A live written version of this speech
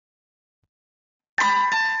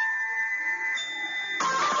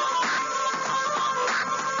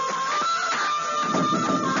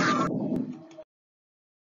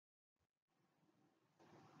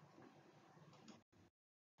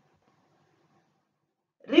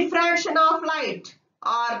Diffraction of light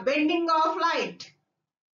or bending of light.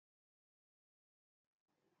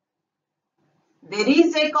 There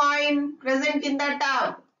is a coin present in the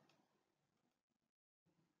tub.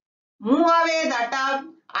 Move away the tub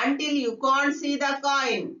until you can't see the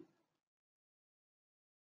coin.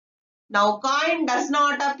 Now coin does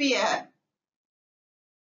not appear.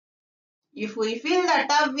 If we fill the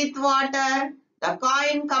tub with water, the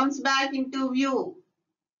coin comes back into view.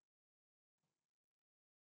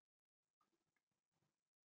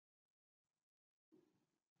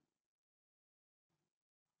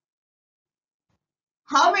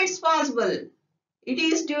 How it's possible? It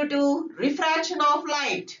is due to refraction of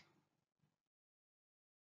light.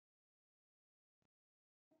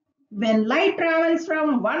 When light travels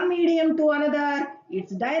from one medium to another,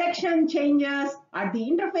 its direction changes at the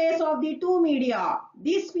interface of the two media.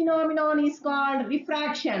 This phenomenon is called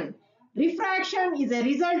refraction. Refraction is a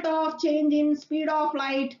result of change in speed of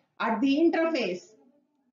light at the interface.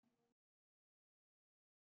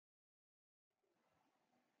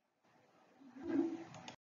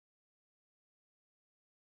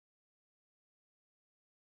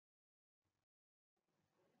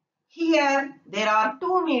 Here there are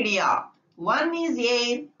two media. One is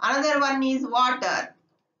air, another one is water.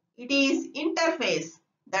 It is interface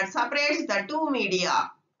that separates the two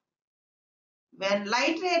media. When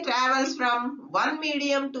light ray travels from one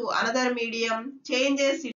medium to another medium,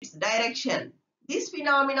 changes its direction. This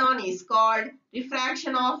phenomenon is called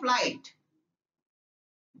refraction of light.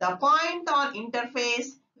 The point on interface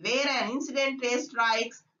where an incident ray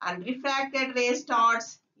strikes and refracted ray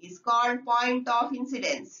starts is called point of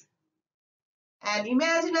incidence. An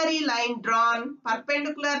imaginary line drawn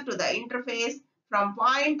perpendicular to the interface from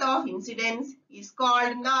point of incidence is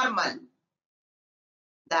called normal.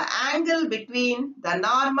 The angle between the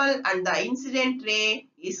normal and the incident ray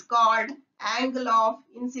is called angle of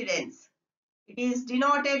incidence. It is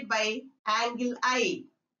denoted by angle I.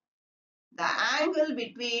 The angle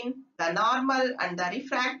between the normal and the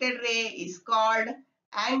refracted ray is called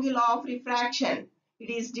angle of refraction. It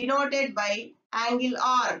is denoted by angle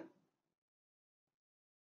R.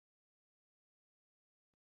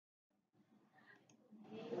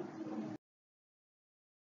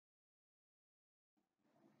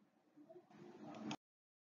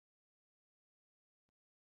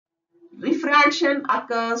 Refraction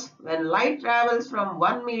occurs when light travels from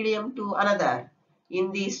one medium to another.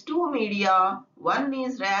 In these two media, one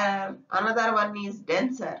is rarer, another one is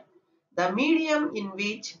denser. The medium in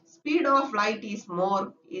which speed of light is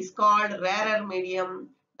more is called rarer medium.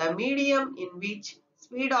 The medium in which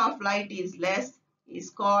speed of light is less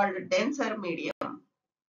is called denser medium.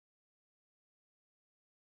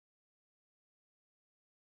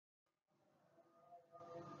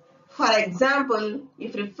 For example,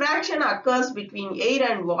 if refraction occurs between air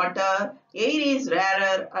and water, air is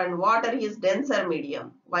rarer and water is denser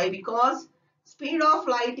medium. Why? Because speed of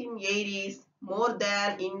light in air is more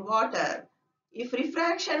than in water. If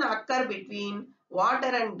refraction occurs between water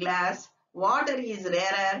and glass, water is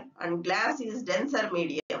rarer and glass is denser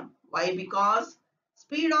medium. Why? Because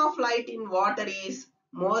speed of light in water is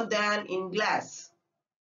more than in glass.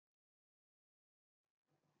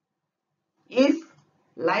 If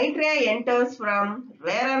light ray enters from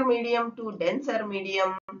rarer medium to denser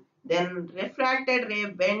medium, then refracted ray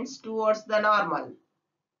bends towards the normal.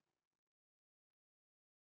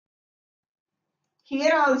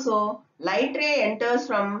 Here also, light ray enters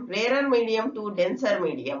from rarer medium to denser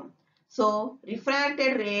medium. So,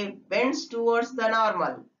 refracted ray bends towards the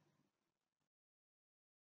normal.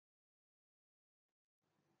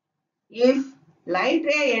 If light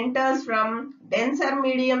ray enters from denser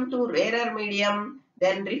medium to rarer medium,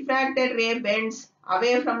 then refracted ray bends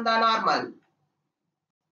away from the normal.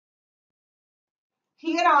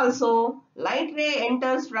 Here also, light ray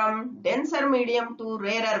enters from denser medium to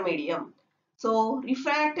rarer medium. So,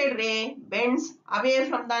 refracted ray bends away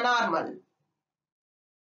from the normal.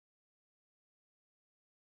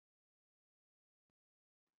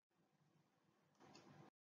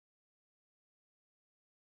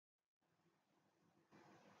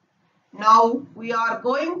 Now, we are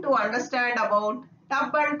going to understand about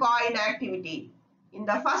tub and coin activity. In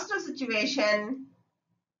the first situation,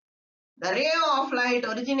 the ray of light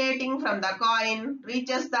originating from the coin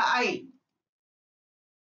reaches the eye.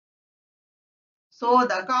 So,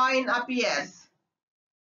 the coin appears.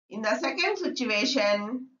 In the second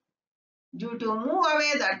situation, due to move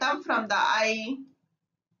away the tub from the eye,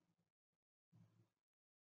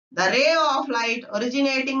 the ray of light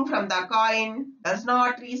originating from the coin does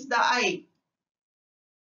not reach the eye.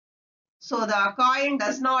 So the coin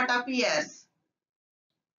does not appear.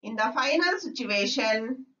 In the final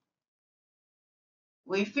situation,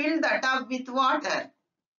 We fill the tub with water.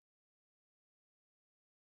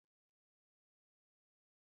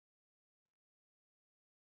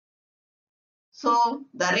 So,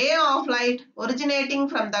 the ray of light originating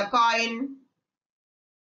from the coin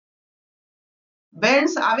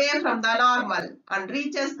bends away from the normal and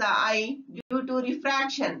reaches the eye due to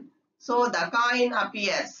refraction. So, the coin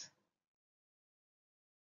appears.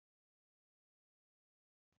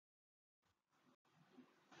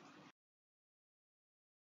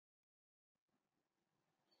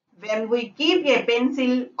 When we keep a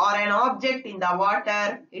pencil or an object in the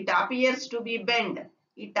water, it appears to be bent.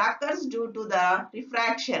 It occurs due to the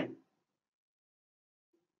refraction.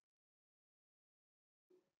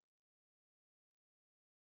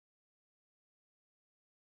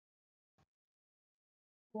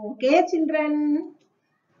 Okay, children.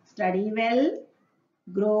 Study well,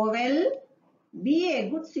 grow well, be a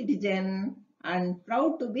good citizen, and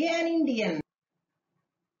proud to be an Indian.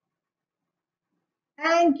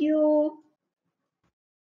 Thank you.